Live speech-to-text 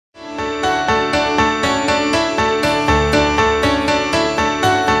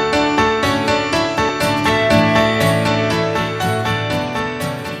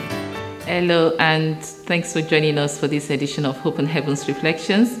Hello, and thanks for joining us for this edition of Hope and Heaven's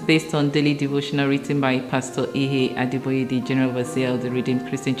Reflections based on daily devotional written by Pastor Adeboye, the General Overseer of the Redeemed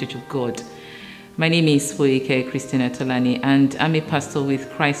Christian Church of God. My name is Foyeke Tolani, and I'm a pastor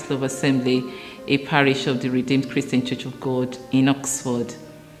with Christ Love Assembly, a parish of the Redeemed Christian Church of God in Oxford.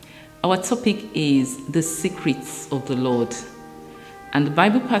 Our topic is the secrets of the Lord. And the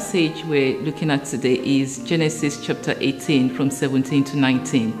Bible passage we're looking at today is Genesis chapter 18 from 17 to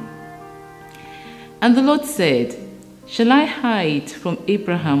 19. And the Lord said, "Shall I hide from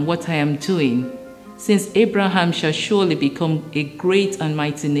Abraham what I am doing, since Abraham shall surely become a great and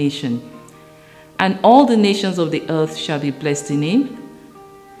mighty nation, and all the nations of the earth shall be blessed in him?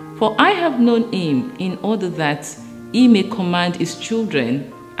 For I have known him in order that he may command his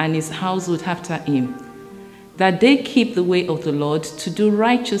children and his household after him, that they keep the way of the Lord to do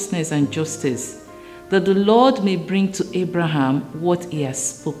righteousness and justice, that the Lord may bring to Abraham what he has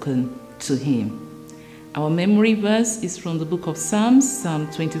spoken to him." Our memory verse is from the book of Psalms, Psalm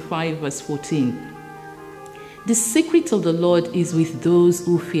 25, verse 14. The secret of the Lord is with those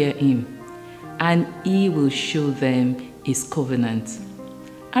who fear him, and he will show them his covenant.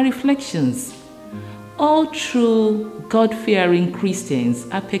 Our reflections. All true God-fearing Christians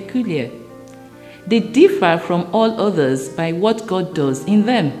are peculiar. They differ from all others by what God does in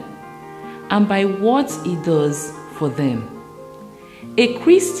them and by what he does for them. A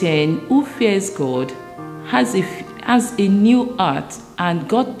Christian who fears God has a new heart, and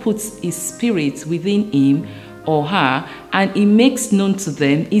God puts his spirit within him or her, and he makes known to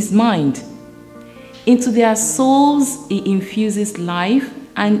them his mind. Into their souls he infuses life,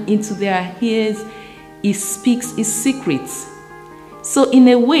 and into their ears he speaks his secrets. So in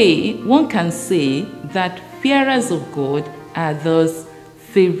a way, one can say that fearers of God are those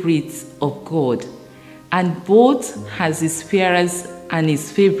favorites of God. And both as his fearers and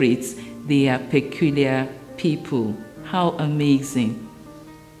his favorites, they are peculiar people. How amazing.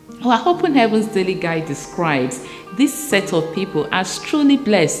 Our Hope and Heaven's Daily Guide describes this set of people as truly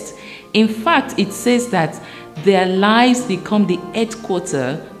blessed. In fact, it says that their lives become the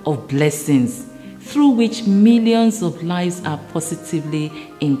headquarters of blessings, through which millions of lives are positively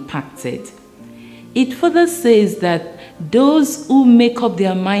impacted. It further says that those who make up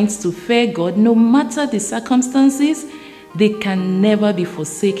their minds to fear God, no matter the circumstances, they can never be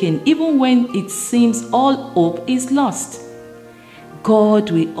forsaken, even when it seems all hope is lost.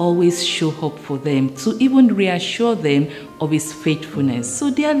 God will always show up for them to even reassure them of his faithfulness. So,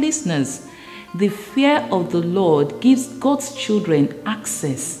 dear listeners, the fear of the Lord gives God's children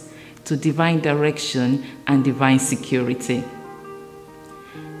access to divine direction and divine security.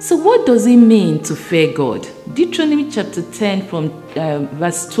 So what does it mean to fear God? Deuteronomy chapter 10 from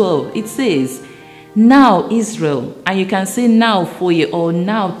verse 12, it says, "Now Israel," and you can say now Foye, or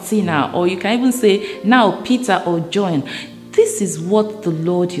now Tina, or you can even say now Peter or John. This is what the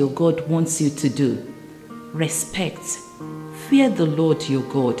Lord your God wants you to do. Respect, fear the Lord your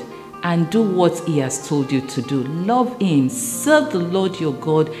God, and do what he has told you to do. Love him, serve the Lord your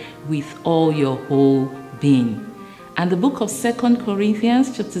God with all your whole being. And the book of 2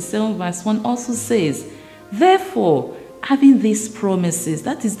 Corinthians chapter 7 verse 1 also says, "Therefore, having these promises,"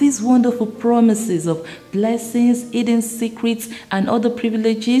 that is, these wonderful promises of blessings, hidden secrets, and other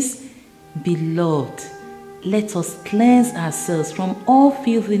privileges, "Beloved, let us cleanse ourselves from all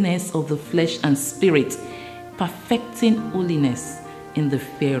filthiness of the flesh and spirit, perfecting holiness in the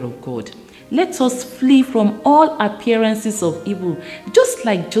fear of God. Let us flee from all appearances of evil," just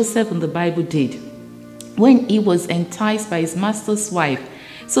like Joseph in the Bible did when he was enticed by his master's wife.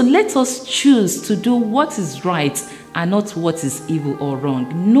 So let us choose to do what is right and not what is evil or wrong,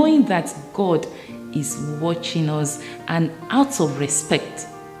 knowing that God is watching us, and out of respect,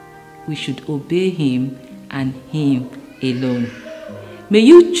 we should obey him and him alone. May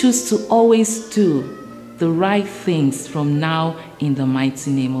you choose to always do the right things from now in the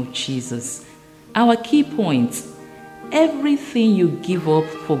mighty name of Jesus. Our key point: everything you give up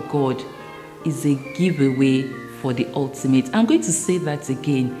for God is a giveaway for the ultimate. I'm going to say that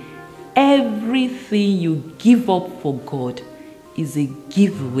again. Everything you give up for God is a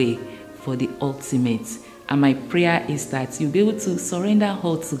giveaway for the ultimate. And my prayer is that you'll be able to surrender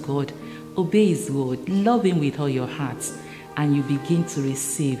all to God, obey his word, love him with all your heart, and you begin to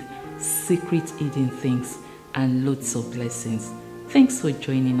receive secret hidden things and loads of blessings. Thanks for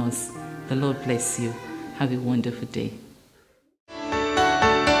joining us. The Lord bless you. Have a wonderful day.